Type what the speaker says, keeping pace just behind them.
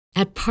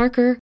At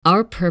Parker,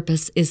 our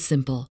purpose is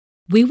simple.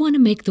 We want to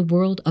make the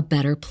world a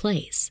better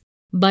place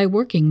by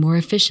working more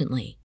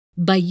efficiently,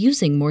 by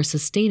using more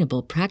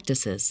sustainable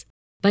practices,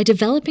 by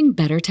developing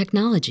better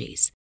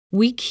technologies.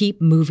 We keep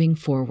moving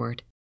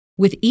forward.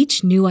 With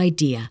each new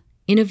idea,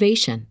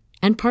 innovation,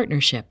 and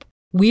partnership,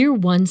 we're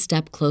one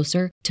step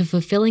closer to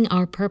fulfilling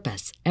our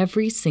purpose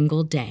every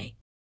single day.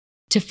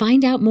 To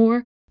find out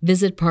more,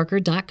 visit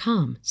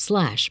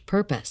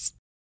parker.com/purpose.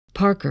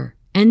 Parker,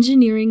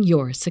 engineering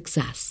your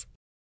success.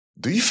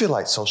 Do you feel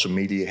like social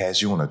media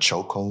has you in a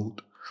chokehold?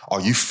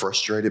 Are you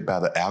frustrated by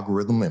the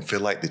algorithm and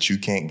feel like that you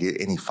can't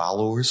get any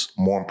followers?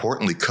 More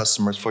importantly,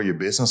 customers for your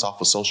business off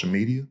of social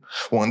media?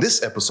 Well, in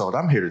this episode,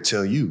 I'm here to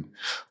tell you,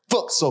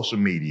 fuck social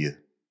media.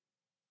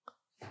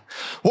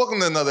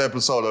 Welcome to another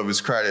episode of It's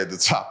Crowded at the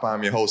Top.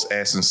 I'm your host,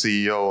 Ashton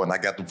CEO, and I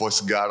got the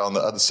voice of God on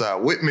the other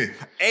side with me.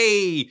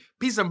 Hey,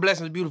 peace and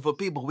blessings, beautiful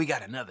people. We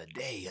got another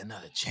day,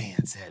 another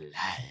chance at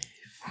life.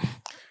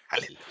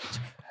 Hallelujah.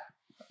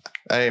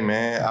 Hey,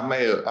 man, I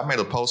made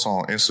a post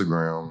on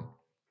Instagram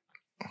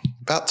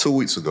about 2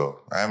 weeks ago.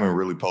 I haven't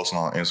really posted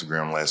on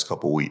Instagram the last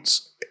couple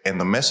weeks.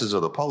 And the message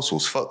of the post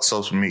was, fuck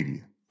social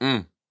media.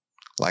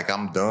 Like,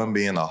 I'm done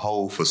being a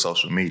hoe for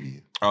social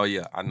media. Oh,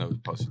 yeah, I know the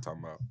post you're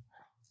talking about.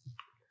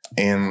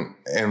 And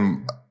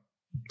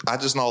I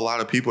just know a lot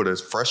of people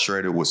that's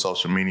frustrated with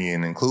social media,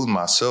 and including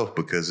myself,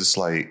 because it's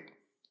like,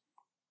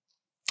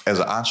 as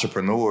an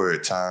entrepreneur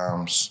at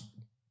times,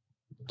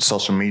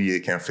 social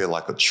media can feel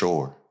like a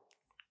chore.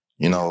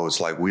 You know, it's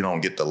like we don't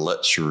get the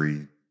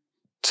luxury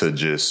to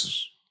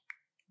just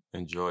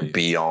enjoy it.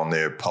 Be on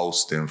there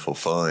posting for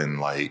fun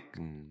like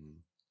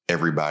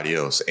everybody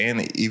else.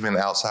 And even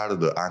outside of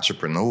the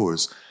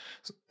entrepreneurs,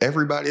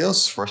 everybody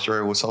else is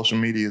frustrated with social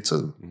media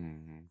too.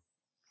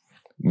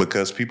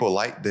 Because people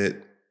like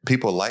that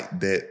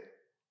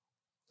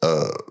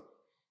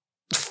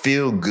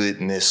feel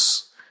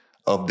goodness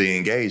of the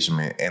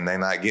engagement, and they're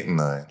not getting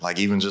none. Like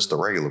even just a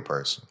regular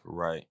person.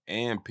 Right.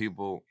 And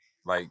people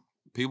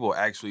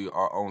actually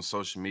are on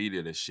social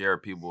media to share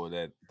people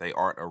that they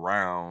aren't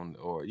around,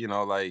 or, you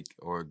know, like,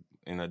 or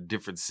in a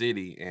different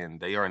city, and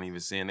they aren't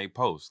even seeing they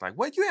post. Like,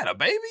 what, you had a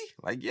baby?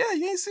 Like, yeah,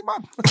 you ain't see my...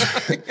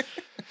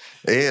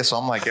 Yeah, so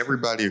I'm like,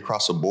 everybody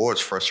across the board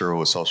is frustrated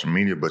with social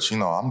media, but, you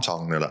know, I'm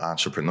talking to the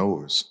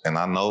entrepreneurs, and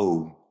I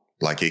know,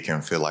 like, it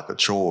can feel like a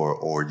chore,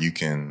 or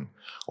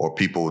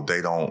people,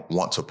 they don't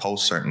want to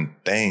post certain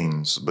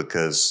things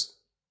because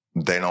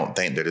they don't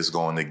think that it's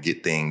going to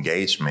get the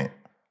engagement.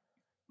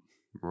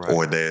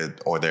 Right.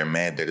 Or they're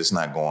mad that it's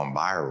not going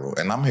viral.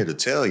 And I'm here to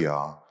tell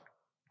y'all,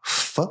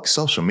 fuck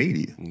social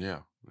media. Yeah.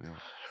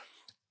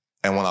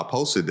 And when I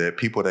posted that,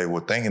 people, they were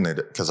thinking that,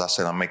 because I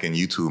said I'm making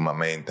YouTube my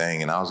main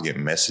thing, and I was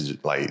getting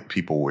messages, like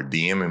people were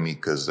DMing me,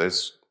 because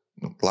there's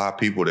a lot of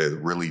people that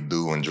really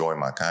do enjoy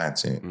my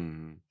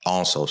content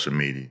on social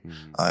media.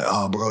 Like,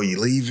 oh, bro, you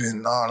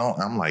leaving? No, no.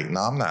 I'm like,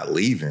 no, I'm not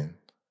leaving.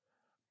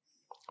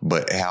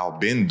 But how I've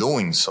been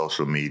doing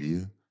social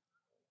media,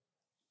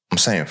 I'm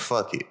saying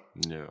fuck it.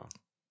 Yeah.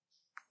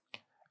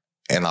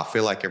 And I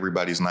feel like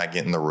everybody's not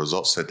getting the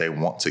results that they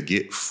want to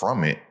get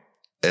from it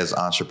as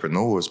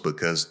entrepreneurs,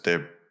 because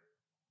they're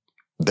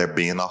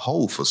being a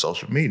hoe for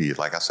social media.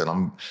 Like I said,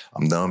 I'm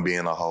done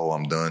being a hoe.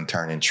 I'm done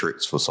turning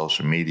tricks for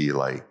social media.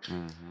 Like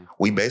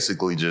we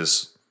basically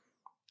just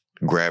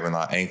grabbing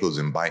our ankles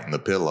and biting the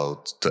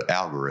pillow to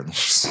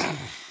algorithms.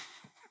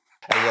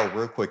 Hey, yo,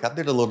 real quick, I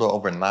did a little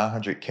over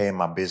 900K in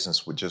my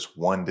business with just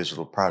one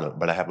digital product,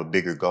 but I have a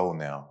bigger goal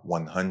now,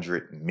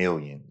 100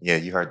 million. Yeah,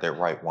 you heard that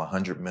right,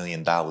 $100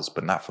 million,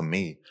 but not for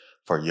me,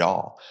 for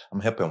y'all.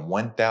 I'm helping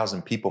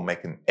 1,000 people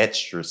making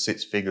extra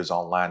 6 figures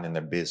online in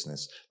their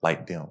business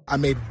like them. I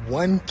made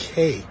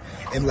 1K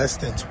in less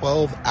than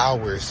 12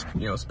 hours.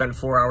 You know, spent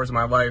 4 hours of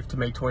my life to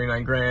make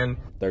 29 grand.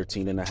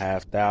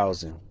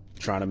 13,500.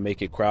 Trying to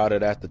make it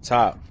crowded at the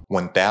top.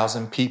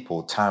 1,000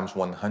 people times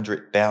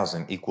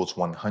 100,000 equals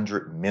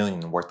 100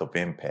 million worth of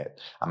impact.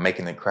 I'm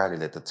making it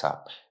crowded at the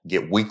top.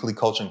 Get weekly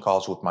coaching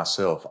calls with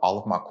myself, all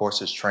of my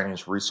courses,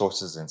 trainings,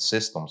 resources, and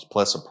systems,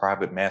 plus a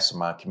private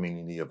mastermind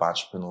community of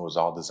entrepreneurs,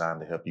 all designed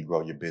to help you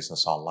grow your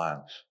business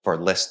online for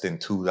less than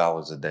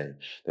 $2 a day.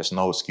 There's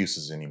no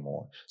excuses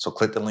anymore. So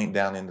click the link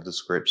down in the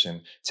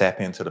description,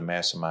 tap into the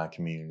mastermind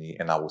community,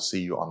 and I will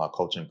see you on our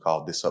coaching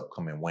call this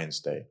upcoming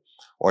Wednesday.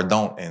 Or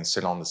don't, and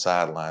sit on the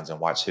sidelines and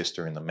watch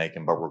history in the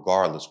making. But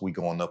regardless, we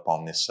going up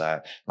on this side,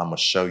 and I'm going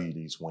to show you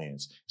these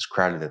wins. It's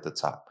crowded at the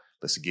top.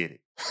 Let's get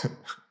it.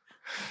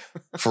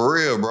 For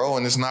real, bro.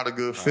 And it's not a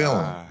good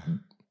feeling.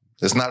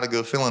 It's not a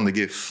good feeling to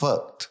get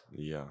fucked.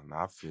 Yeah, no,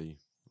 I feel you.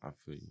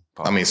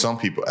 I mean, some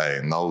people,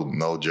 hey,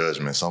 no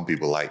judgment. Some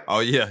people like.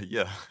 Oh, yeah.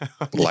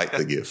 Like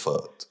to get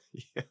fucked.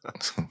 Yeah.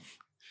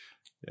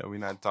 Yeah, we're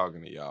not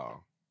talking to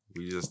y'all.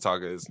 We just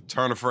talking, it's a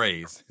turn of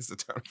phrase. It's a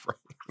turn of phrase.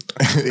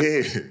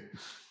 Yeah.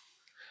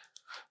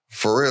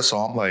 For real. So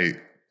I'm like,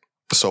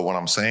 so what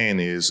I'm saying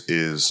is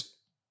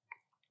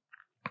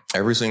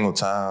every single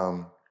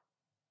time,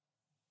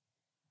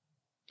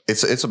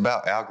 it's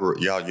about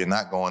algorithm. Y'all, you're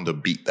not going to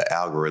beat the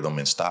algorithm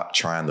and stop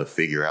trying to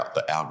figure out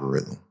the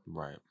algorithm.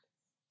 Right.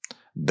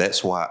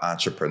 That's why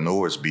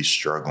entrepreneurs be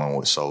struggling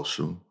with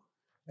social,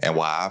 and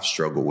why I've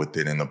struggled with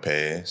it in the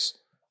past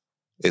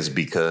is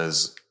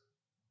because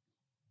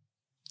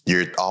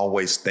you're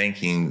always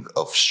thinking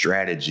of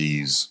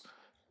strategies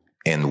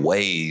and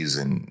ways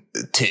and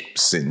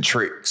tips and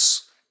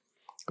tricks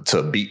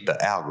to beat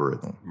the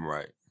algorithm.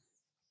 Right.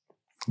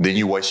 Then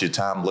you waste your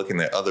time looking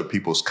at other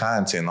people's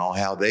content on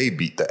how they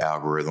beat the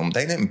algorithm.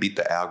 They didn't beat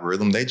the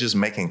algorithm. They just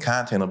making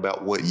content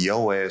about what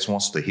your ass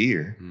wants to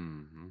hear. Mm-hmm.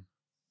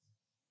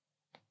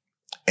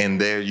 And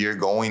there you're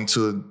going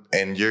to,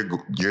 and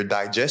you're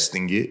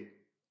digesting it,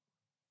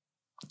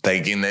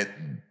 thinking that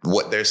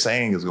what they're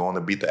saying is going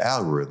to beat the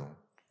algorithm.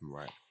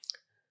 Right.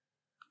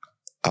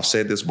 I've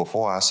said this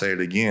before. I say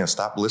it again.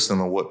 Stop listening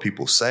to what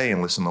people say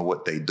and listen to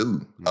what they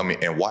do.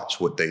 Mm-hmm. And watch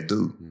what they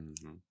do. Mm-hmm.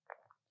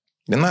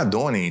 They're not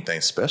doing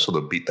anything special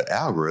to beat the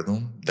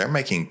algorithm. They're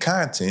making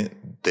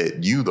content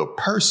that you, the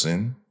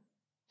person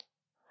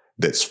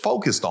that's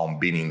focused on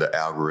beating the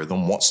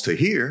algorithm, wants to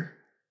hear.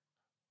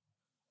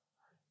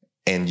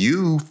 And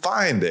you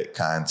find that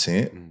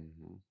content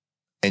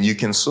and you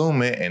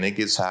consume it, and it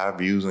gets high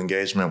views,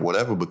 engagement,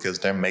 whatever, because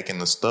they're making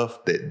the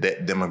stuff that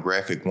that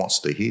demographic wants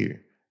to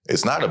hear.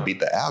 It's not a beat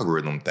the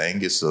algorithm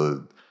thing.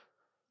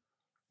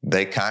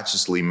 They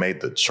consciously made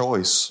the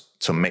choice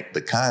to make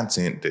the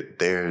content that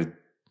their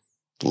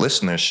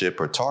listenership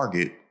or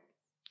target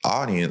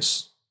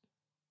audience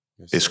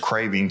is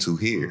craving to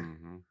hear.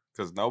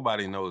 Because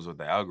nobody knows what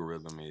the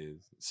algorithm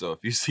is. So if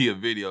you see a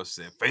video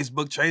said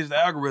Facebook changed the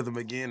algorithm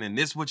again, and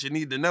this what you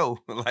need to know,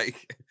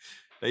 like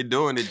they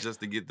doing it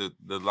just to get the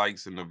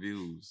likes and the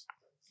views.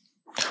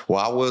 Well,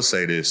 I will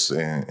say this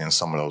in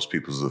some of those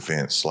people's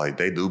defense, like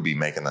they do be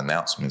making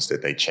announcements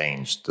that they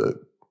changed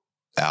the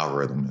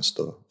algorithm and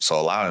stuff. So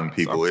a lot of them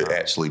people, it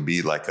actually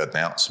be like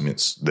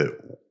announcements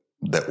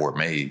that were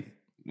made.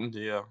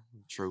 Yeah,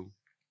 true.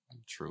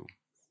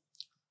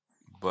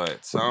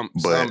 But some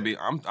be.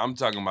 I'm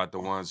talking about the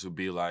ones who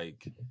be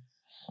like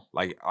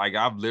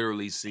I've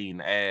literally seen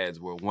ads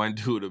where one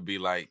dude would be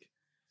like,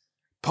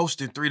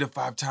 posting 3 to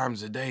 5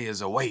 times a day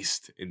is a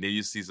waste, and then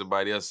you see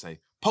somebody else say,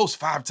 post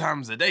 5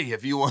 times a day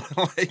if you want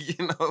to, like,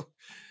 you know.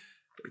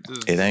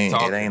 It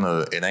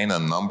ain't a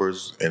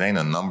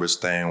numbers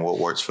thing. What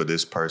works for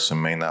this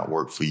person may not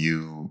work for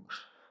you.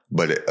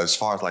 But as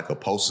far as like a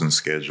posting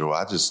schedule,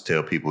 I just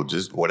tell people,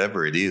 just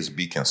whatever it is,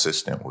 be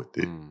consistent with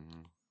it. Mm-hmm.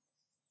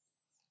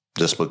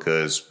 Just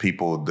because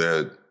people,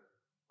 they're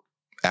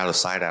out of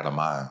sight, out of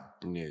mind.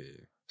 Yeah.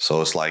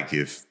 So it's like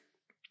if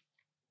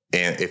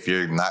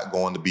you're not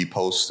going to be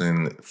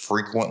posting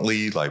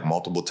frequently, like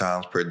multiple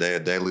times per day, a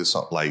daily,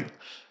 something, like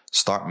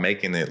start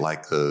making it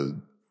like a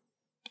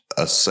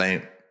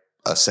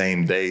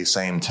same day,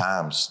 same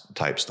times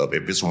type stuff.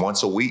 If it's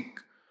once a week,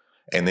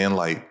 and then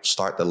like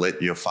start to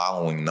let your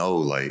following know,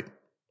 like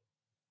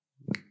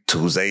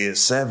Tuesday at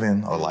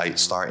 7, or like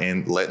start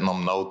letting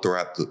them know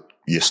throughout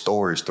your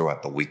stories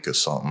throughout the week or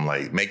something.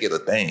 Like make it a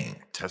thing.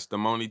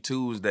 Testimony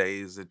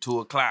Tuesdays at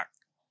 2:00.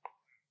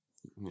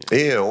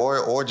 Yeah,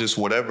 or just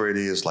whatever it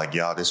is. Like,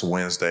 y'all, this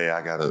Wednesday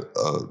I gotta.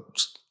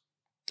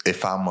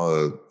 If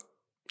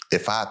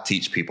I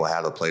teach people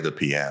how to play the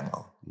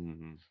piano,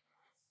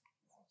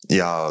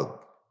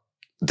 y'all,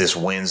 this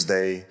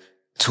Wednesday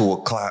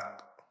 2:00.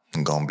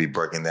 I'm going to be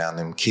breaking down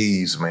them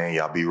keys, man.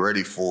 Y'all be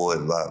ready for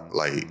it.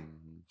 Like,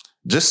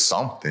 just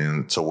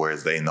something to where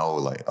they know,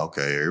 like,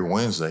 okay, every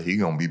Wednesday he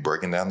going to be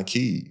breaking down the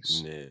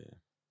keys. Yeah.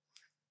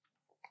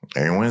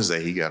 Every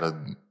Wednesday he got a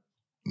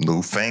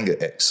new finger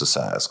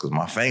exercise because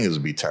my fingers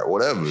be tired.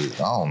 Whatever. I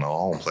don't know.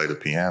 I don't play the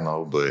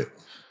piano, but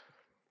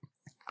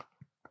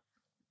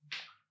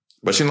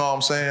you know what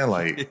I'm saying?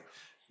 Like,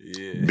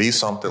 yeah. Be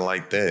something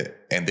like that.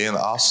 And then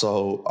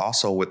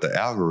also with the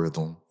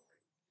algorithm,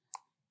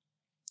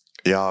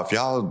 y'all,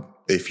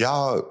 if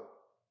y'all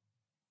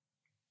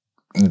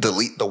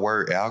delete the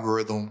word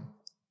algorithm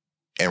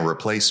and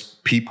replace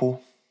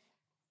people,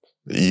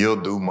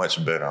 you'll do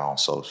much better on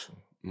social.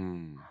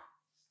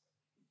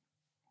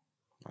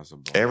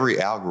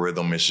 Every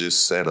algorithm is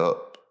just set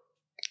up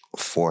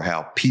for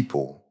how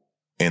people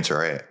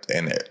interact,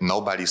 and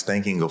nobody's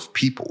thinking of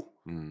people.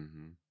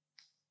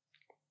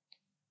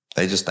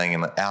 They just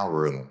thinking the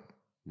algorithm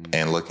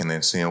and looking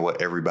and seeing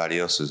what everybody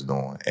else is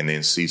doing, and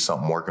then see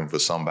something working for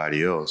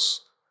somebody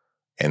else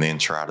and then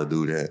try to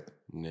do that.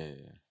 Yeah.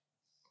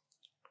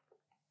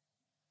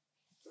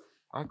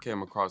 I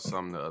came across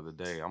something the other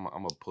day. I'm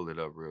gonna pull it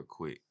up real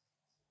quick.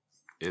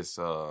 It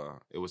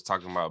was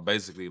talking about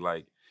basically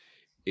like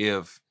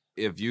if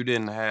you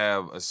didn't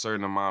have a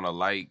certain amount of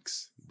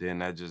likes, then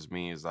that just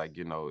means like,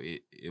 you know,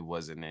 it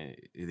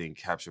didn't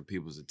capture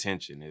people's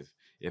attention.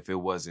 If it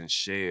wasn't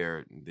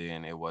shared,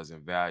 then it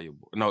wasn't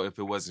valuable. No, if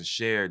it wasn't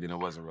shared, then it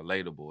wasn't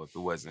relatable. If it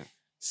wasn't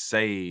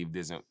saved,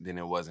 then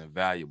it wasn't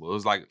valuable. It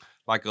was like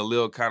a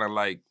little kind of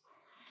like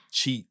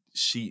cheat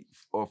sheet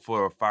or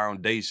for a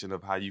foundation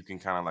of how you can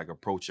kind of like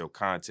approach your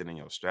content and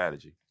your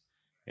strategy.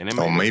 And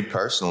me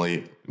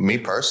personally,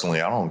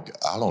 I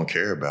don't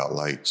care about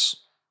likes.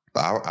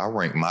 I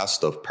rank my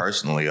stuff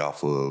personally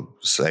off of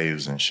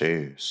saves and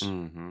shares.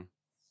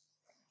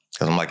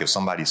 Because I'm like, if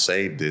somebody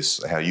saved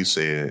this, how you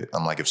said,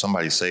 I'm like, if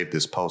somebody saved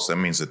this post, that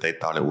means that they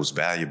thought it was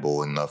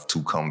valuable enough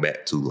to come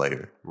back to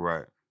later.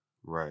 Right.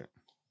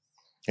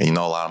 And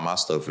a lot of my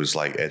stuff is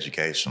like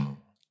educational.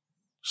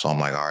 So I'm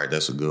like, all right,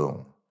 that's a good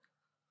one.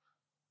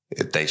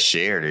 If they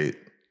shared it,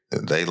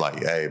 they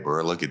like, hey,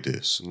 bro, look at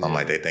this. Yeah. I'm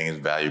like, they think it's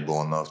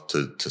valuable enough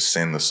to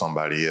send to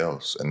somebody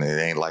else. And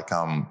it ain't like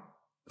I'm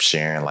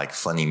sharing like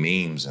funny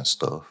memes and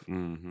stuff.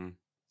 Mm-hmm.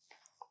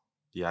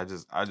 Yeah,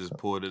 I just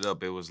pulled it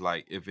up. It was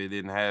like, if it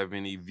didn't have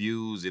any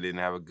views, it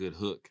didn't have a good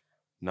hook.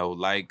 No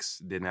likes,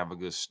 didn't have a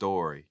good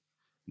story.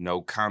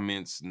 No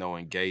comments, no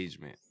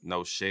engagement.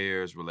 No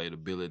shares,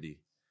 relatability.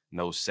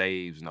 No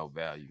saves, no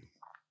value.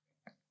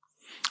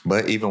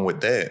 But even with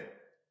that,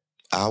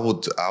 I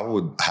would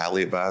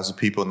highly advise the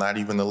people not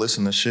even to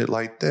listen to shit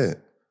like that.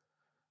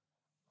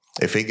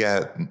 If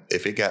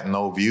it got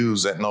no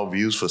views, that no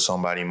views for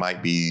somebody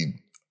might be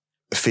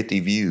 50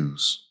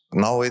 views.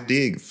 No, it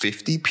did.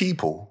 50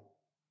 people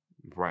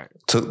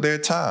took their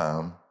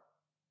time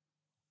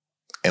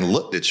and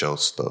looked at your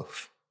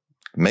stuff.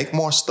 Make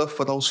more stuff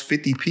for those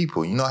 50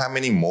 people. You know how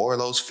many more of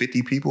those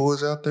 50 people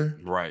is out there?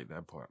 Right,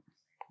 that part.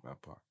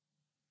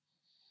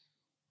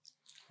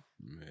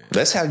 Man.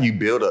 That's how you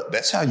build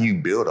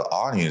an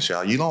audience,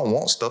 y'all. You don't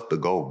want stuff to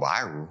go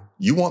viral.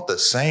 You want the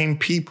same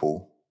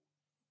people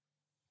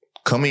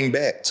coming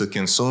back to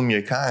consume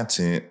your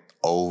content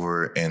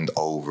over and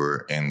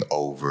over and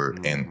over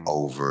and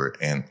over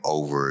and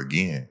over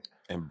again.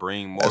 And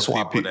bring more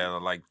people that are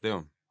like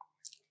them.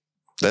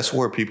 That's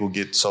where people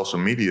get social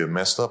media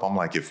messed up. I'm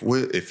like,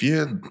 if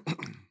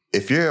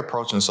you're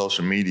approaching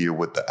social media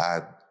with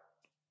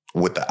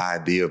the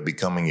idea of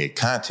becoming a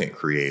content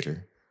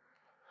creator,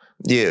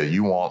 yeah,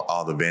 you want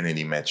all the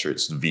vanity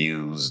metrics,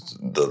 views,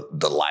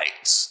 the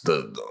likes,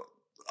 the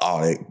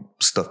all that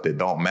stuff that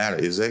don't matter.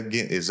 Is that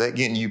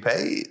getting you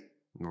paid?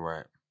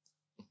 Right.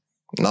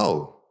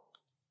 No.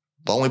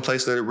 The only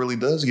place that it really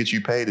does get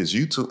you paid is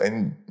YouTube.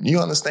 And you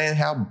understand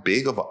how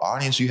big of an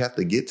audience you have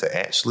to get to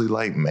actually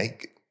like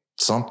make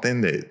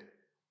something that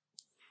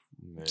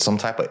some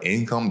type of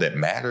income that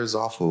matters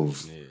off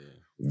of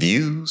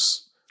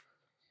views.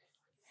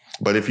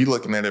 But if you're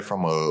looking at it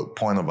from a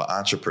point of an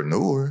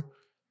entrepreneur,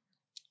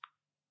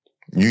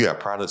 you got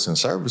products and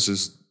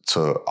services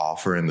to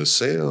offer and to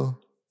sell.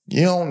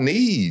 You don't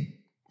need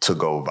to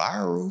go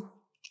viral.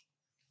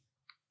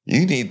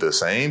 You need the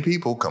same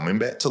people coming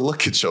back to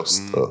look at your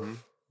stuff.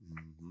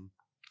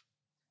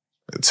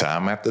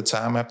 Time after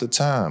time after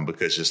time.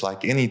 Because just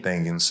like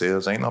anything in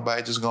sales, ain't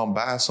nobody just going to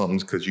buy something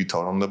because you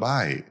told them to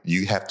buy it.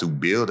 You have to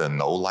build a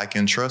know, like,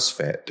 and trust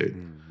factor.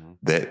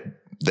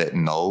 That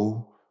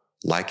know,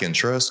 like, and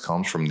trust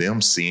comes from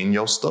them seeing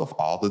your stuff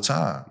all the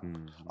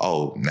time.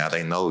 Oh, now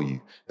they know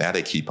you. Now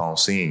they keep on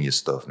seeing your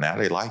stuff. Now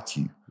they like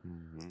you.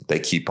 They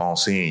keep on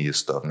seeing your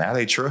stuff. Now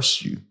they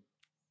trust you.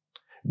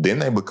 Then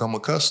they become a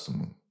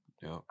customer.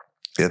 Yep.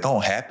 It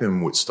don't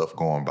happen with stuff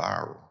going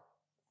viral.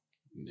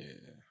 Yeah.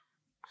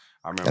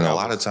 And a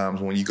lot of times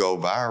when you go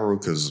viral,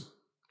 because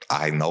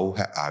I know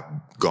I've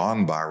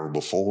gone viral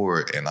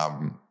before and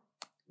I'm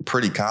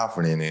pretty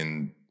confident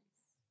in,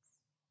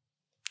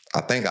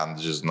 I think I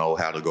just know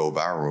how to go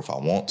viral if I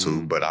want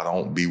to, but I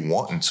don't be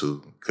wanting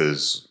to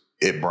because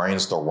it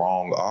brings the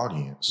wrong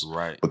audience.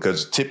 Right.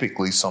 Because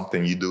typically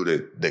something you do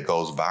that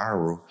goes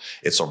viral,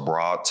 it's a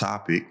broad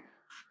topic.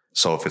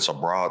 So if it's a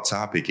broad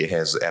topic, it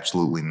has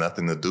absolutely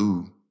nothing to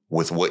do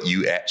with what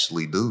you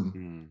actually do.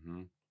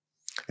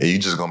 And you're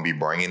just going to be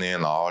bringing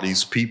in all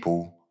these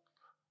people.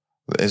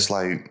 It's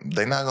like,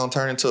 they're not going to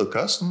turn into a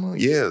customer.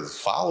 Yeah, the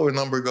follower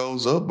number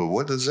goes up, but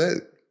what does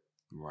that?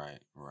 Right.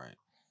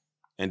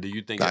 And do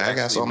you think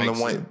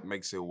it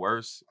makes it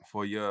worse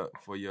for your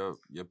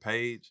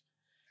page?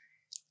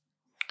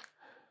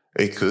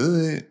 It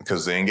could,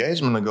 because the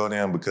engagement will go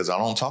down because I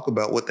don't talk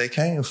about what they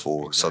came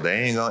for. Exactly. So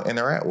they ain't going to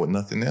interact with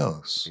nothing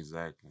else.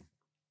 Exactly.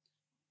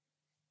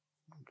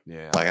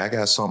 Yeah. Like I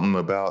got something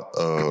that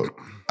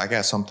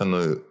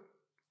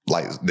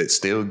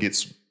still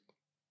gets,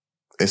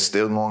 it's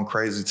still going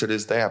crazy to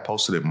this day. I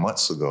posted it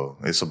months ago.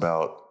 It's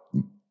about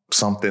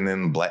something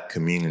in Black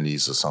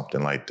communities or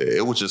something like that.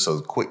 It was just a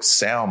quick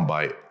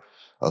soundbite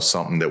of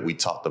something that we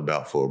talked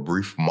about for a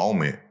brief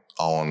moment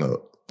on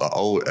the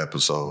old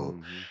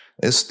episode.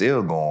 It's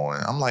still going.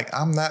 I'm like,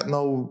 I'm not I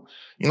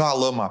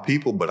love my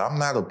people, but I'm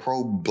not a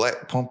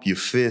pro-Black pump your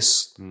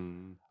fist.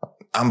 I'm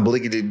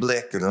bliggity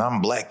black and I'm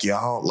Black,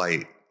 y'all.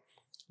 Like,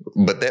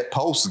 but that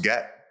post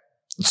got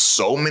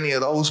so many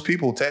of those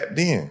people tapped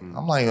in.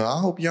 I'm like, I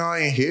hope y'all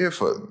ain't here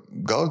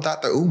go to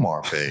Dr.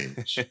 Umar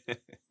page.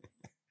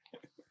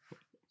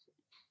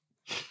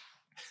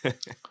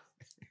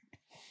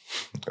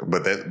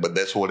 But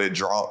that's what it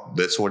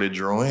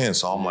drew in.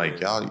 So I'm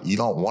like, y'all, you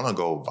don't want to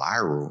go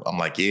viral. I'm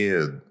like,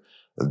 yeah,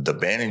 the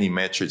vanity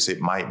metrics, it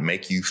might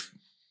make you,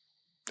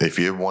 if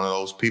you're one of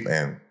those people,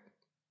 and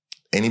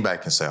anybody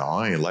can say, oh,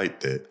 I ain't like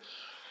that.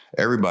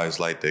 Everybody's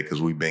like that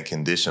because we've been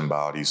conditioned by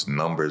all these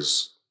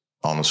numbers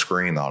on the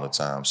screen all the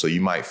time. So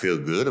you might feel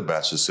good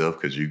about yourself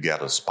because you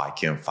got a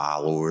spike in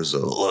followers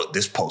or look,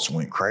 this post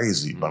went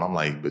crazy. But I'm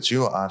like, but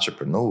you're an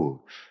entrepreneur.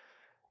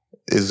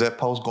 Is that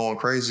post going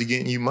crazy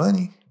getting you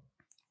money?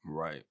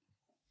 Right.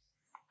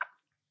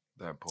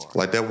 That part.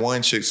 Like that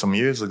one chick some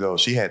years ago,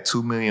 she had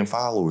 2 million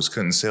followers,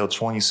 couldn't sell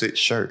 26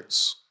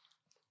 shirts.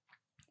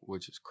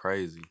 Which is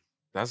crazy.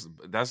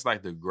 That's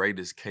like the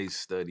greatest case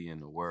study in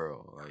the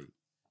world. Like,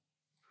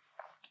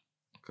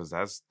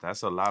 because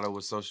that's a lot of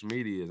what social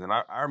media is. And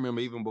I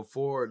remember even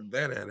before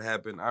that had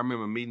happened, I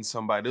remember meeting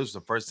somebody. This was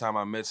the first time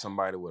I met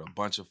somebody with a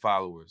bunch of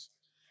followers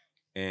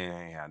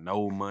and had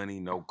no money,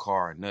 no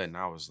car, nothing.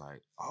 I was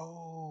like,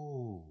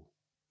 oh.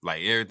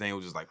 Like everything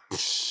was just like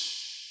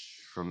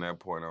from that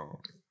point on.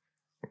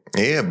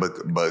 Yeah,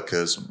 but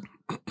because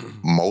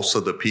most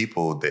of the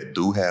people that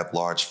do have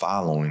large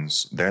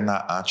followings, they're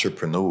not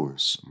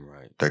entrepreneurs.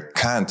 Right. They're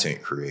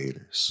content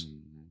creators. Mm-hmm.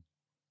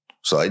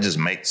 So they just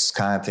make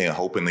content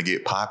hoping to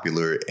get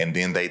popular, and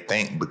then they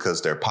think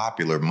because they're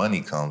popular,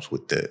 money comes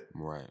with that.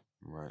 Right,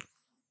 right.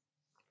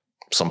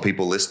 Some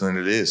people listening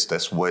to this,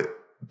 that's what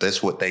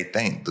they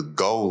think. The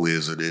goal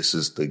of this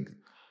is to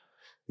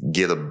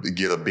get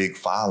a big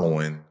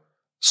following,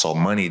 so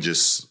money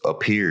just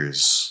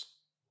appears.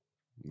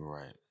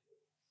 Right.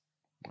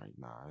 Like,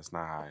 nah, that's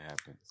not how it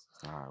happens.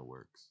 That's not how it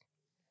works.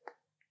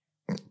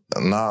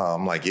 Nah,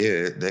 I'm like,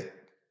 yeah,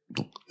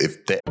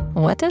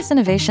 What does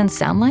innovation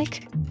sound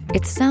like?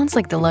 It sounds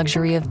like the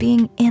luxury of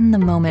being in the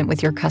moment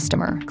with your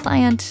customer,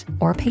 client,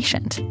 or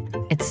patient.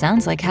 It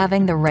sounds like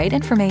having the right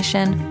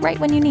information right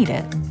when you need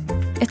it.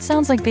 It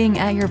sounds like being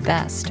at your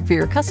best for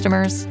your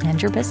customers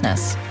and your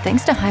business.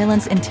 Thanks to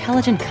Hyland's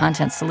intelligent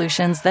content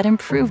solutions that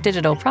improve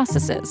digital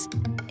processes,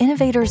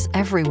 innovators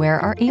everywhere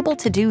are able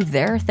to do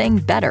their thing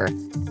better,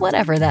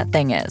 whatever that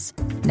thing is.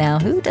 Now,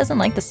 who doesn't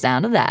like the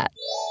sound of that?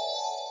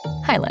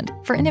 Hyland,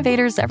 for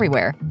innovators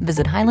everywhere.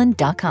 Visit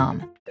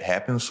hyland.com. It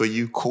happens for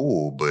you,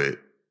 cool, but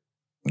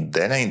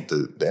that ain't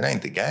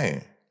the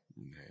game.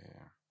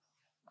 Yeah.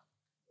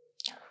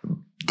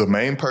 The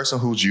main person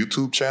whose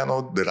YouTube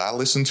channel that I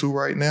listen to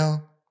right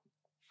now,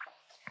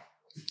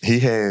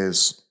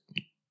 the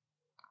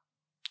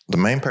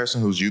main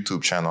person whose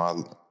YouTube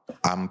channel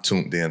I'm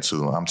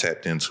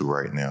tapped into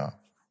right now.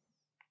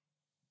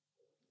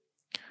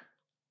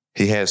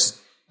 He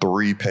has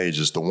 3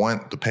 pages.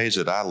 The page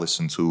that I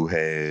listen to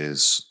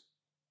has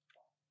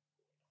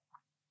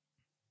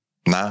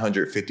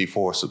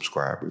 954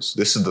 subscribers.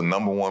 This is the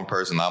number one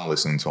person I'm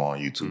listening to on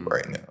YouTube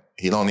right now.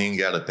 He don't even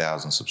got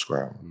 1,000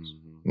 subscribers.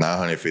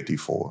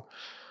 954.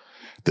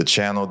 The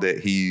channel that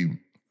he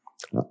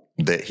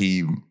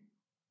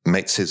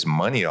makes his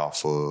money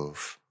off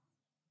of.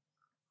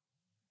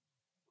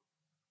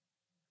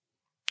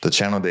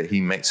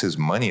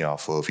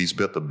 He's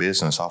built a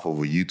business off of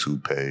a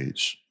YouTube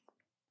page.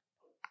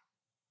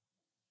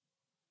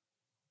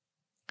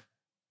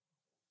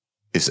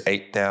 It's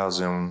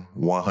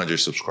 8,100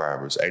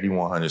 subscribers,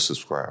 8,100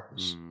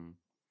 subscribers.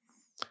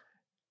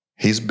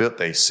 He's built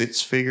a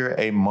 6-figure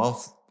a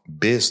month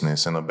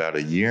business in about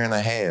a year and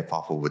a half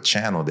off of a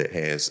channel that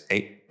has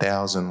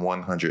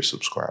 8,100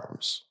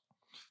 subscribers.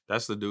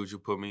 That's the dude you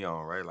put me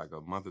on, right? Like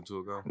a month or 2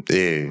 ago?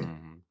 Yeah.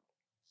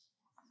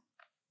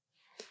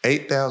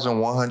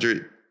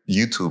 8,100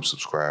 YouTube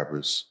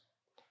subscribers.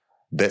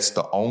 That's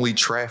the only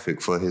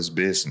traffic for his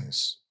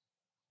business.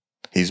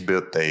 He's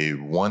built a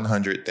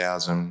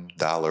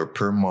 $100,000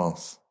 per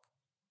month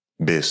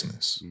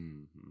business.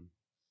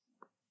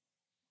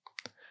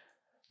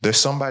 There's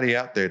somebody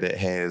out there that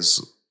has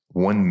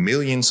 1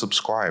 million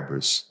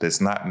subscribers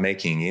that's not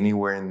making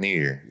anywhere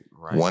near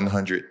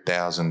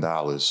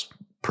 $100,000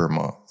 per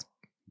month.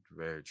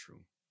 Very true.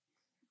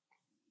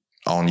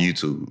 On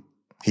YouTube.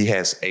 He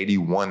has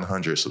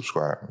 8,100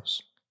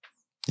 subscribers.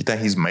 You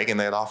think he's making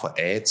that off of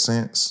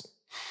AdSense?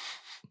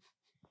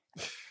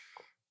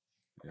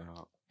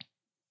 Yeah.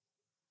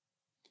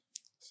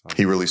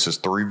 He releases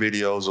 3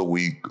 videos a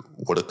week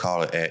with a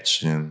call to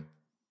action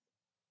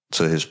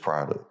to his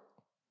product.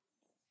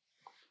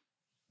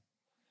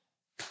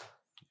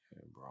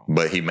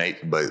 But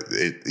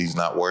he's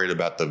not worried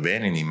about the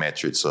vanity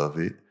metrics of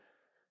it.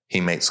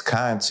 He makes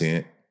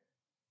content.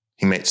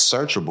 He makes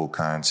searchable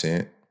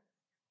content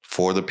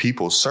for the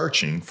people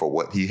searching for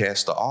what he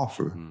has to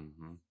offer.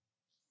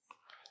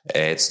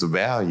 Adds the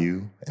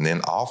value and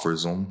then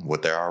offers them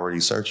what they're already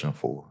searching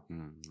for.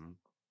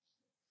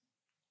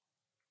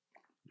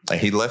 And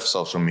he left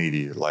social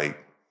media. Like,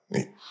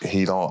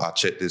 I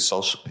checked his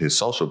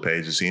social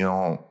pages.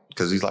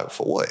 Because he's like,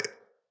 for what?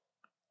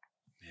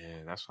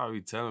 Yeah, that's why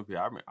we telling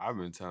people. I've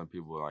been telling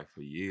people like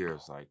for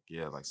years, like,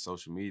 yeah, like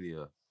social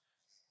media,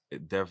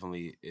 it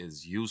definitely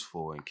is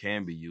useful and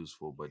can be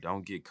useful, but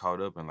don't get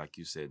caught up in, like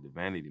you said, the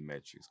vanity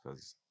metrics,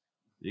 because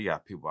you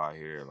got people out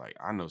here, like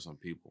I know some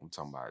people, I'm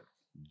talking about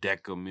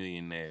deca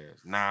millionaires,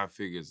 9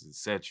 figures,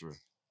 etc.,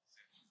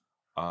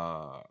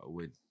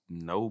 with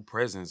no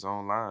presence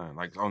online,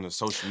 like on the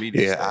social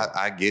media. Yeah,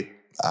 I get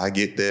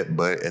that,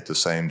 but at the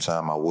same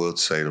time, I will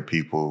say to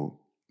people,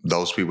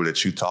 those people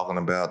that you talking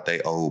about,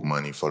 they owe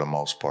money for the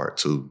most part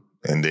too,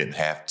 and didn't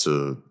have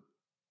to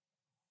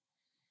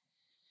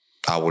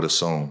I would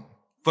assume.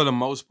 For the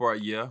most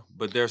part, yeah.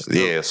 But there's still,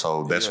 Yeah,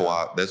 so that's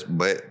why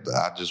but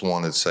I just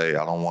want to say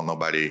I don't want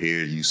nobody to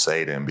hear you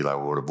say that and be like,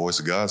 well, the voice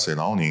of God said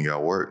I don't even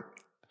got work.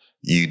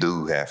 You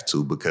do have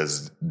to,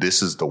 because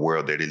this is the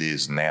world that it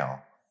is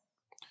now.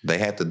 They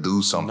had to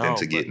do something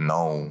to get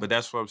known. But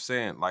that's what I'm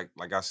saying. Like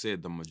I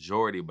said, the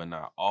majority, but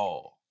not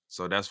all.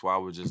 So that's why I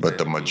was just. But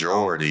the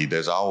majority,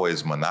 there's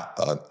always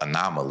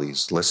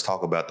anomalies. Let's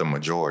talk about the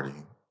majority,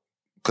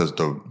 because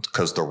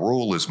the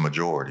rule is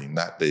majority,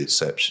 not the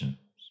exception.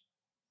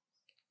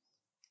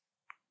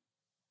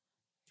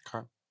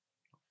 Okay,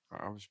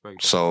 I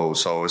respect that. So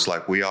it's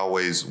like we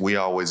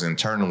always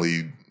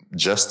internally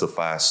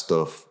justify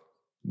stuff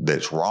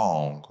that's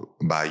wrong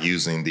by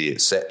using the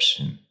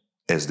exception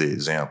as the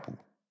example.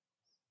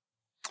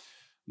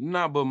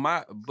 No,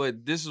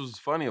 but this was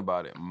funny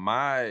about it.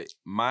 My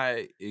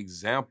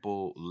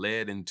example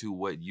led into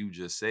what you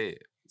just said.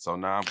 So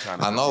now I'm kind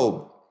of. I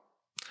know.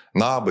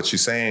 Nah, but you're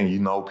saying,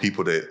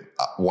 people that,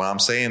 when I'm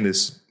saying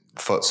this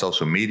fuck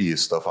social media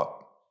stuff,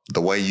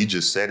 the way you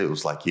just said it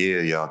was like,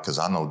 yeah, because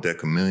I know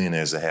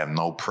decamillionaires that have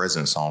no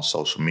presence on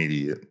social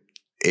media.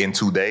 In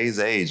today's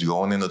age,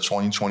 going into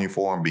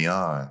 2024 and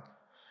beyond,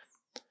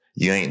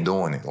 you ain't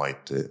doing it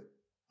like that.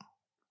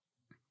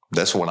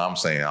 That's what I'm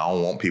saying. I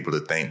don't want people to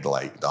think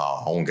like,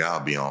 oh,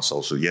 God, be on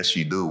social. Yes,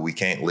 you do. We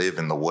can't live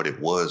in the what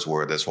it was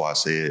world. That's why I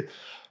said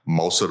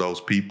most of those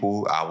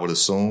people, I would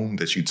assume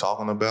that you're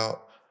talking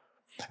about,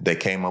 they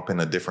came up in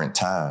a different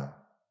time.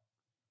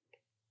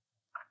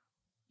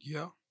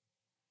 Yeah.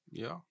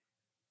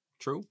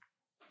 True.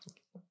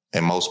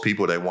 And most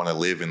people, they want to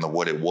live in the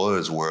what it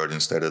was world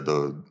instead of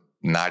the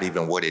not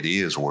even what it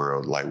is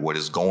world, like what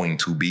is going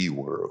to be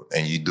world.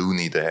 And you do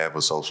need to have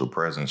a social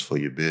presence for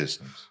your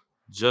business.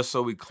 Just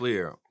so we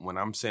clear, when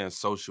I'm saying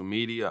social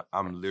media,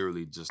 I'm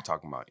literally just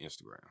talking about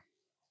Instagram.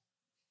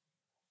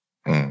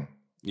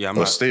 Yeah, I'm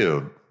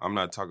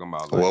not talking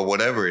about well,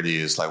 whatever it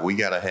is, like we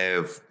gotta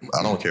have,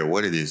 I don't care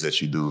what it is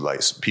that you do, like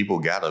people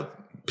gotta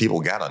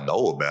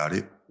know about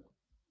it.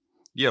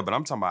 Yeah, but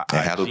I'm talking about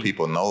and IG. How do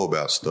people know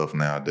about stuff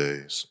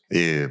nowadays?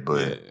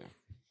 But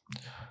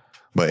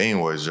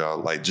anyways,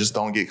 y'all, like just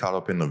don't get caught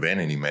up in the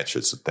vanity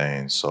metrics of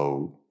things.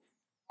 So,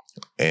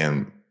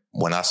 and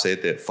when I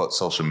said that fuck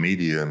social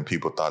media and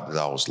people thought that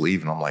I was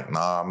leaving, I'm like,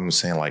 nah, I'm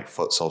saying like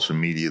fuck social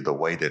media the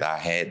way that I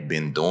had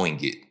been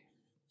doing it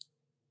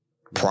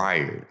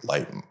prior,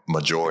 like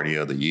majority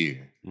of the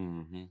year.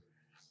 Mm-hmm.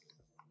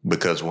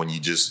 Because when you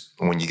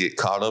get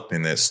caught up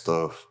in that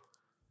stuff,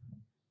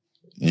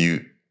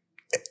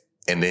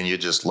 and then you're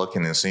just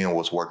looking and seeing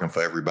what's working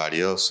for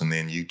everybody else, and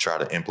then you try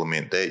to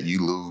implement that,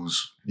 you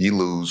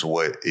lose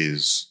what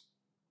is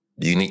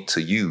unique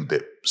to you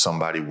that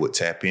somebody would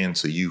tap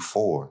into you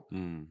for.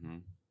 Mm-hmm.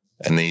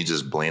 And then you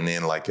just blend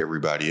in like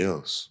everybody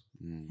else.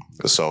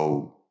 Mm-hmm.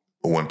 So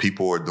when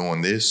people are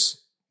doing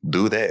this,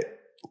 do that.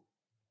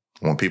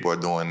 When people are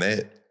doing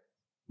that,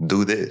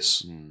 do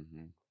this.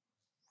 Mm-hmm.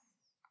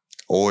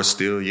 Or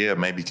still,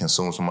 maybe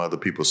consume some other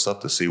people's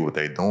stuff to see what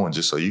they're doing,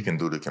 just so you can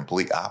do the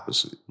complete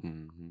opposite.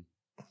 Mm-hmm.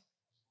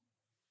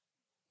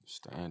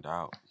 Stand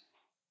out.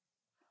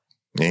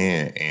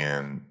 Yeah,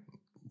 and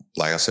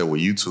like I said with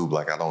YouTube,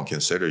 like I don't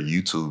consider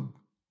YouTube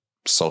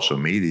social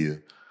media.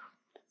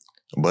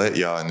 But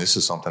y'all, and this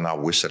is something I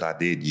wish that I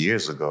did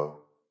years ago.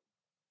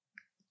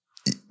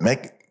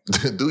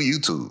 Do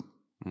YouTube.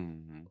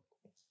 Mm-hmm.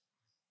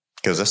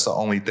 Because that's the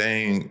only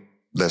thing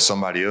that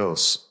somebody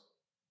else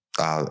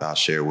I'll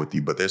share with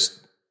you. But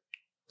there's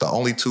the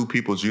only two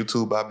people's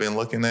YouTube I've been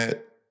looking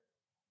at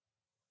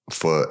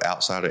for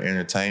outside of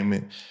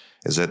entertainment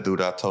is that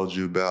dude I told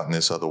you about and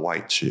this other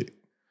white chick.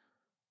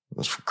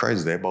 It's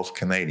crazy. They're both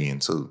Canadian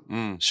too.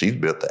 She's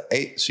built the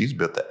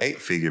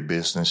 8-figure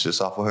business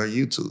just off of her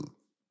YouTube.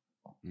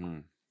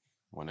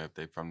 Wonder if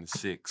they from the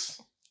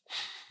 6.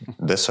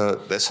 That's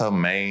her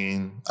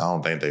main. I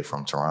don't think they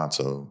from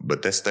Toronto,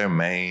 but that's her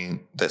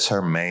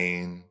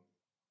main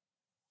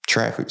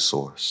traffic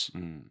source.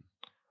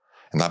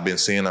 And I've been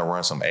seeing her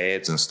run some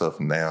ads and stuff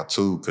now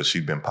too, because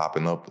she's been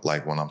popping up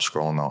like when I'm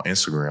scrolling on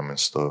Instagram and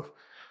stuff.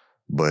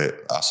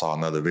 But I saw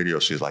another video.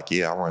 She's like,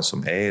 I run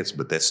some ads,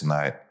 but that's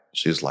not.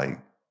 She's like,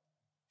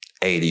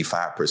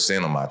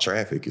 85% of my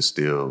traffic is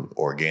still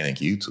organic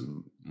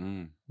YouTube.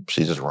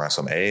 She just runs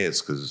some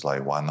ads because it's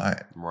like, why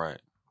not? Right.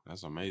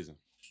 That's amazing.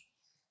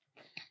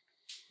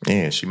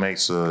 Yeah, she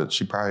makes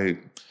she probably,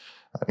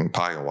 I'm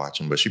probably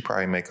watching, but she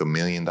probably make $1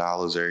 million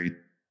every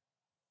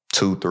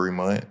 2-3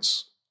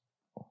 months.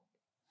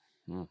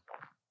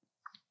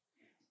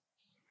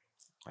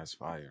 That's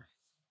fire.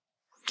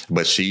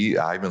 But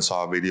I even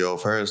saw a video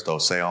of hers though,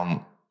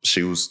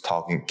 she was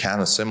talking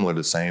kind of similar to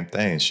the same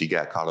thing. She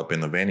got caught up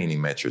in the vanity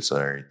metrics of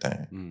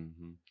everything.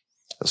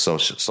 Mm-hmm.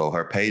 So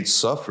her page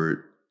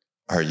suffered,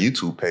 her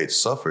YouTube page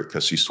suffered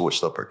because she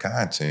switched up her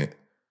content,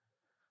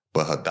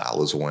 but her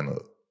dollars went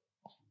up.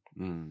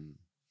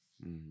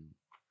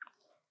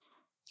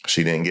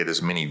 She didn't get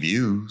as many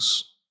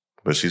views,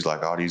 but she's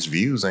like, all these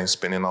views ain't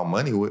spending no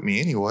money with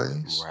me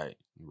anyways. Right.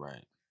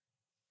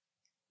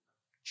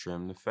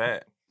 Trim the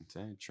fat.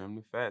 Trim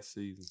the fat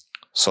season.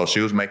 So she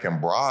was making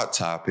broad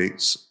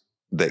topics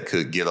that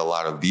could get a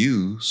lot of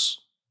views,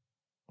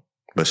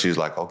 but she's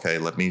like, okay,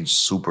 let me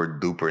super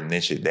duper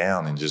niche it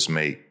down and just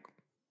make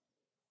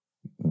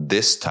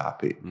this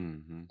topic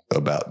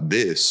about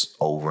this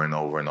over and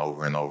over and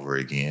over and over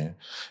again.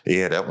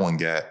 Yeah, that one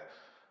got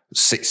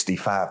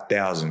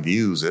 65,000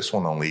 views. This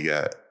one only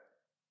got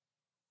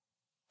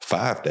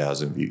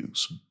 5,000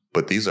 views.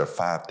 But these are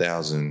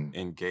 5,000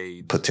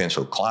 engaged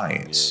potential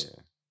clients. Yeah.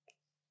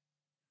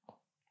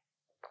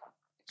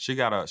 She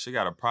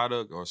got a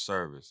product or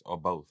service or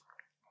both?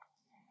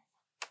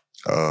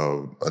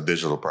 A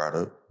digital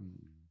product.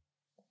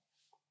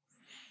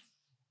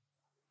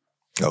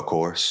 Of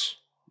course.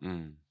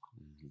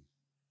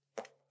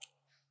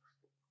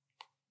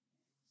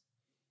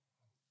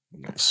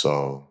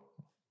 So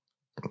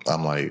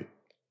I'm like,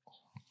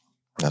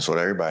 that's what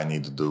everybody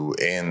needs to do.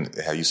 And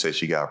how you said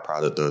she got a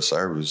product or a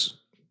service,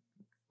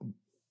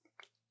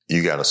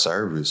 you got a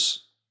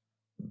service,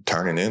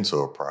 turn it into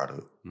a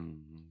product.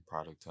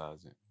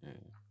 Productize it.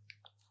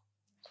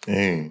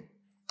 Yeah.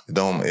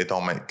 It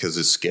don't make, because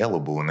it's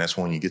scalable, and that's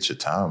when you get your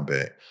time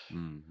back.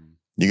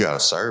 You got a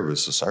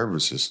service. A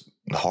service is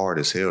hard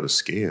as hell to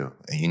scale,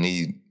 and you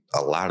need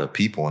a lot of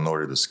people in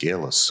order to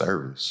scale a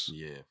service.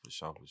 Yeah, for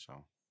sure.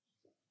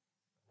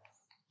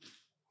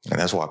 And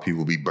that's why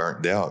people be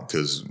burnt out,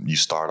 because you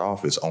start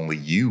off as only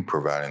you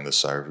providing the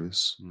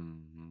service.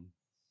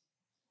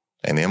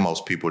 And then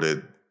most people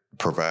that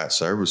provide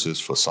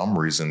services, for some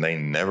reason, they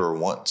never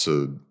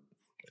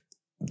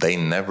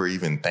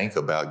even think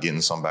about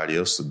getting somebody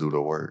else to do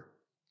the work.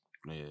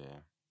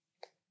 Yeah.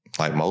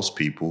 Like most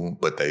people,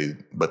 but they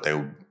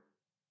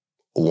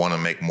want to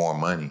make more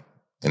money.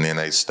 And then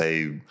they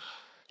stay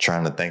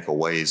trying to think of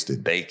ways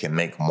that they can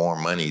make more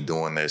money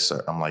doing this.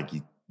 I'm like,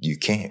 you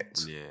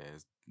can't. Yeah,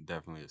 it's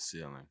definitely a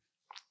ceiling.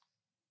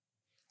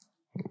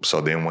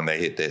 So then when they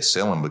hit that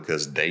ceiling,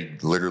 because they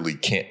literally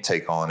can't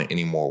take on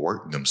any more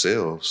work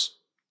themselves,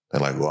 they're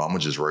like, well, I'm going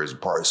to just raise the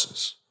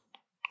prices.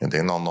 And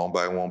then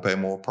nobody won't pay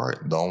more price,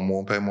 don't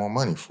want to pay more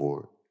money for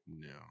it.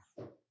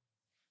 Yeah.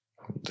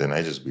 Then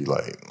they just be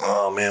like,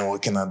 oh man,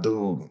 what can I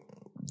do?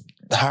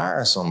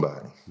 Hire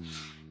somebody.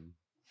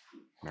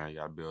 Now you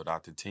got to build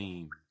out the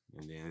team.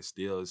 And then it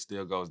still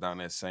goes down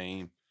that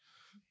same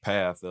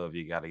path of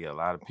you got to get a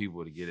lot of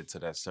people to get it to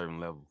that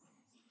certain level.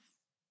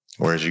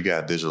 Whereas you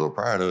got digital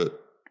product,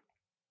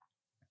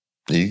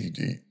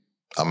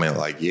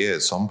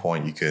 at some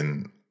point you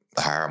can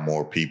hire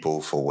more people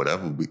for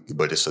whatever,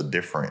 but it's a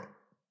different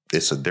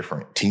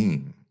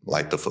team.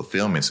 Like the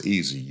fulfillment's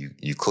easy.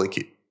 You click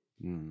it.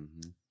 You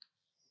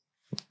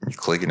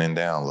click it and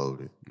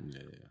download it.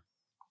 Yeah.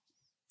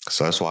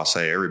 So that's why I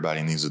say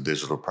everybody needs a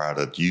digital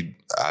product.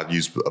 I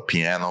used a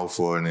piano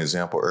for an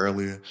example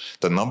earlier.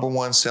 The number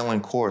one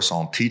selling course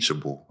on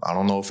Teachable, I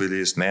don't know if it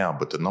is now,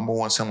 but the number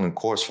one selling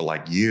course for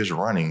like years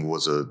running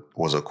was a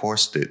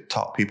course that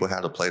taught people how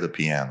to play the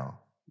piano.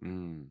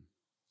 You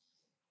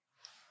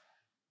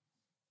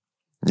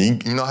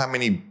know how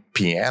many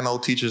piano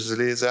teachers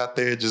it is out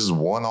there, just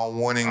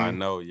one-on-one? I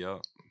know, yeah.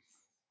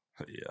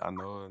 Yeah, I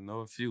know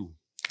a few.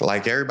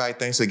 Like everybody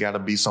thinks it got to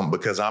be something,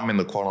 because I'm in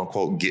the quote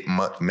unquote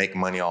make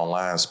money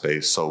online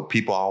space. So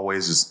people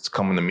always is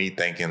coming to me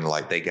thinking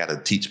like they got to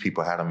teach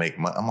people how to make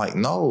money. I'm like,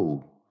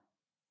 no.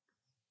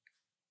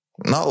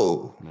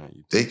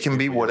 It can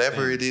be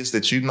whatever it is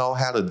that you know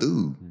how to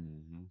do.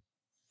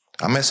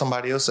 I met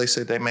somebody else. They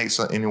said they make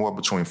anywhere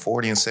between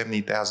 $40,000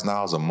 and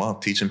 $70,000 a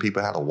month teaching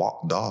people how to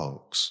walk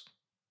dogs.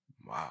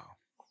 Wow.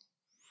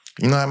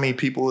 You know how many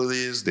people it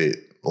is that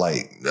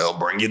like they'll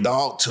bring your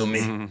dog to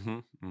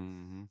me.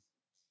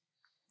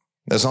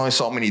 There's only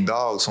so many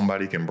dogs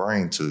somebody can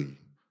bring to you.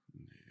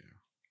 Yeah.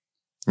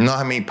 You know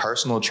how many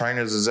personal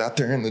trainers is out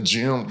there in the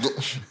gym?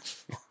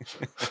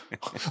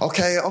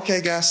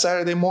 Okay, guys,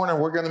 Saturday morning,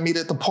 we're going to meet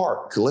at the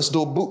park. Let's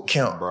do a boot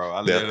camp.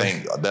 Bro, they'll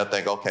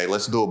think, okay,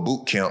 let's do a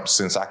boot camp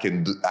since I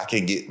can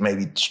get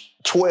maybe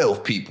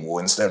 12 people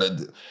instead of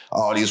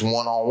all these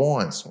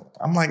one-on-ones.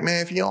 I'm like,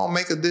 man, if you don't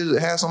make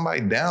have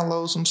somebody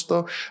download some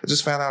stuff. I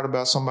just found out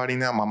about somebody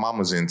now. My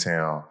mama's in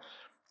town.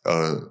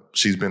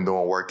 She's been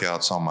doing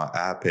workouts on my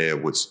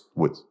iPad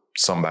with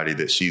somebody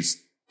that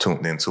she's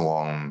tuned into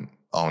on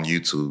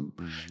YouTube.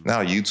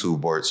 Now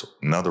YouTube works.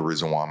 Another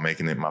reason why I'm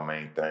making it my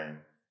main thing.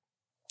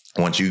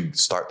 Once you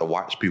start to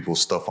watch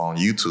people's stuff on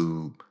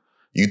YouTube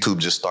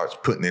just starts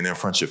putting it in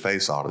front of your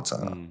face all the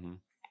time.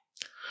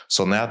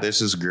 So now there's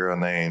this girl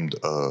named,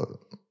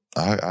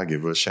 I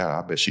give her a shout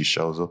out. I bet she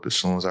shows up as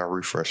soon as I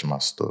refresh my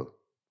stuff.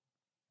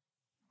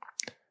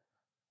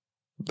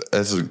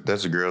 That's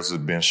a girl that's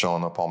been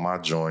showing up on my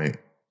joint.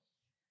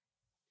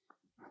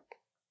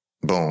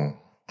 Boom.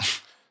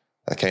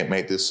 I can't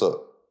make this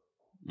up.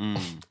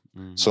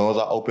 Soon as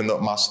I opened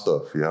up my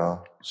stuff,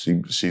 y'all,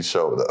 she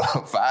showed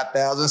up.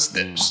 5,000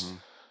 steps.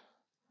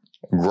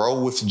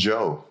 Grow with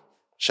Joe.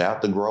 Shout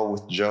out to Grow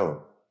with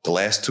Joe. The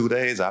last 2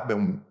 days I've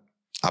been,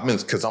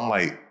 because I'm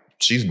like,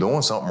 she's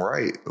doing something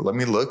right. Let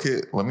me look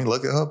at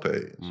her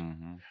page.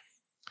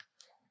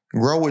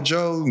 Grow with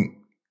Joe,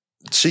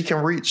 she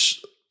can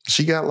reach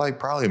She got like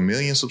probably 1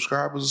 million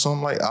subscribers or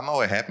something like. I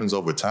know it happens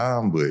over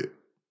time, but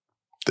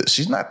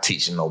she's not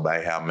teaching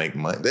nobody how to make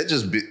money.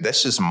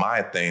 That's just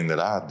my thing that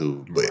I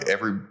do. But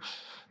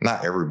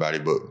not everybody,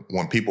 but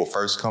when people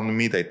first come to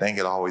me, they think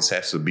it always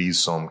has to be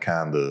some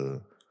kind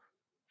of,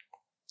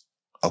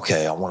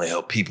 okay, I want to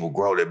help people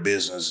grow their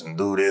business and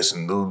do this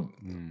and do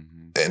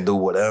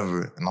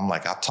whatever. And I'm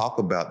like, I talk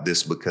about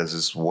this because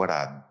it's what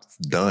I've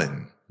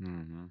done.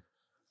 Mm-hmm.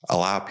 A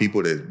lot of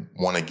people that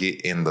want to get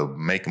in the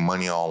making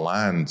money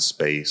online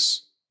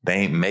space, they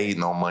ain't made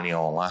no money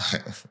online.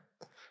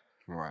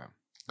 Right.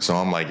 So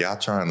I'm like, y'all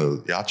trying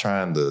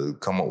to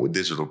come up with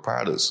digital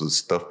products with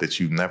stuff that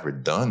you've never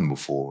done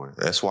before.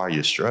 That's why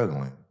you're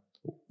struggling.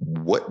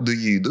 What do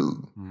you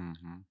do?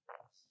 Mm-hmm.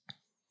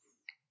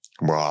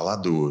 Bro, all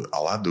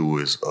I do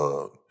is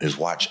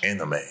watch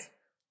anime.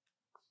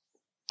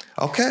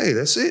 Okay,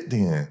 that's it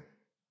then.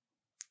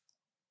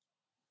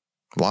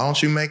 Why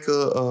don't you make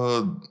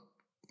for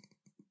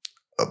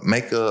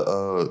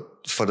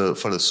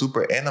the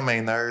super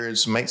anime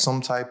nerds, make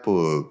some type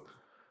of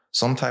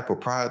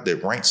product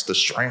that ranks the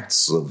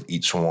strengths of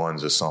each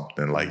ones or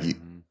something. Like,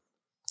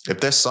 if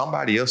there's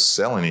somebody else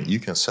selling it, you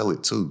can sell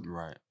it too.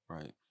 Right.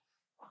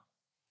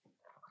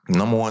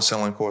 Number one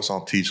selling course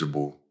on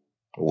Teachable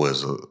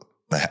was a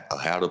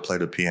how to play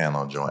the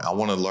piano joint. I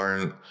want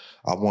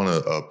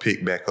to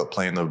pick back up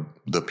playing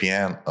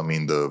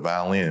the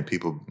violin.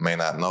 People may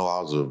not know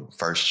I was a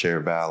first chair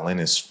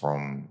violinist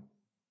from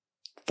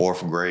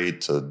 4th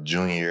grade to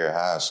junior year of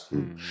high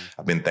school. Mm-hmm.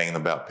 I've been thinking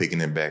about picking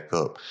it back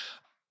up.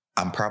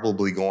 I'm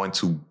probably going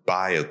to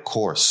buy a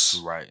course.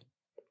 Right.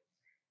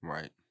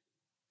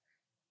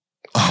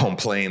 On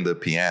playing the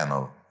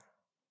piano.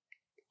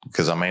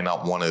 Because I may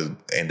not want to,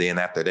 and then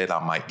after that, I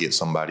might get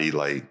somebody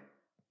like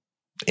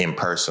in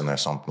person or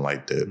something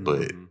like that. Mm-hmm.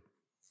 But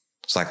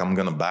it's like I'm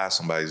going to buy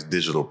somebody's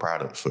digital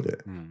product for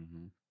that.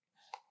 Mm-hmm.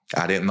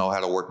 I didn't know how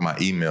to work my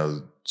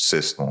email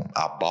system.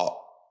 I bought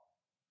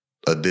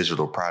a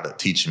digital product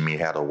teaching me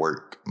how to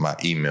work my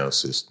email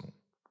system.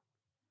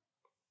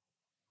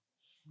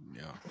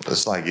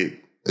 It's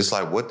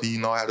like, what do you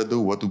know how to do?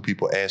 What do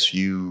people ask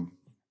you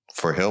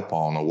for help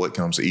on, or what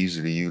comes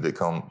easy to you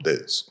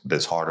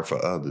that's harder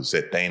for others?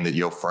 That thing that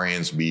your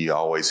friends be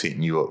always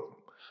hitting you up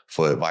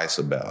for advice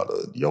about,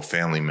 or your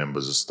family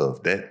members and stuff.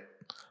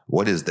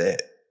 What is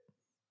that?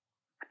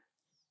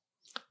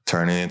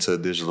 Turn it into a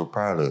digital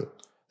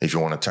product. If you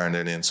want to turn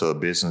it into a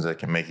business that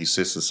can make you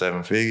 6 or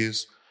 7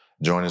 figures,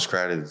 join this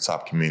Crowded at the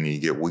Top community.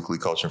 You get weekly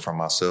coaching from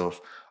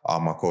myself, all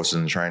my courses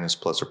and trainings,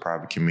 plus a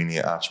private community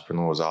of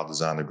entrepreneurs, all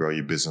designed to grow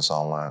your business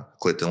online.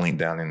 Click the link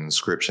down in the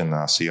description, and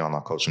I'll see you on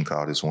our coaching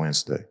call this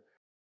Wednesday.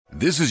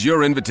 This is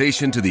your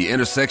invitation to the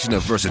intersection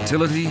of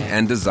versatility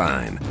and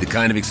design. The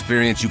kind of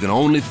experience you can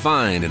only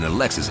find in a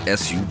Lexus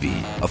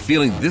SUV. A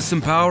feeling this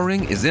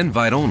empowering is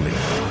invite only.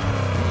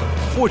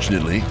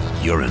 Fortunately,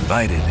 you're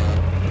invited.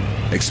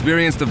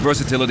 Experience the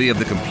versatility of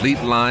the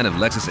complete line of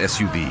Lexus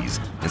SUVs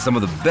and some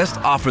of the best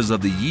offers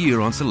of the year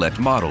on select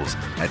models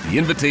at the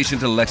Invitation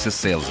to Lexus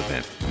sales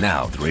event,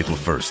 now through April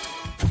 1st.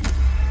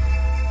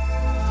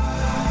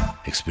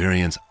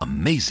 Experience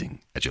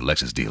amazing at your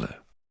Lexus dealer.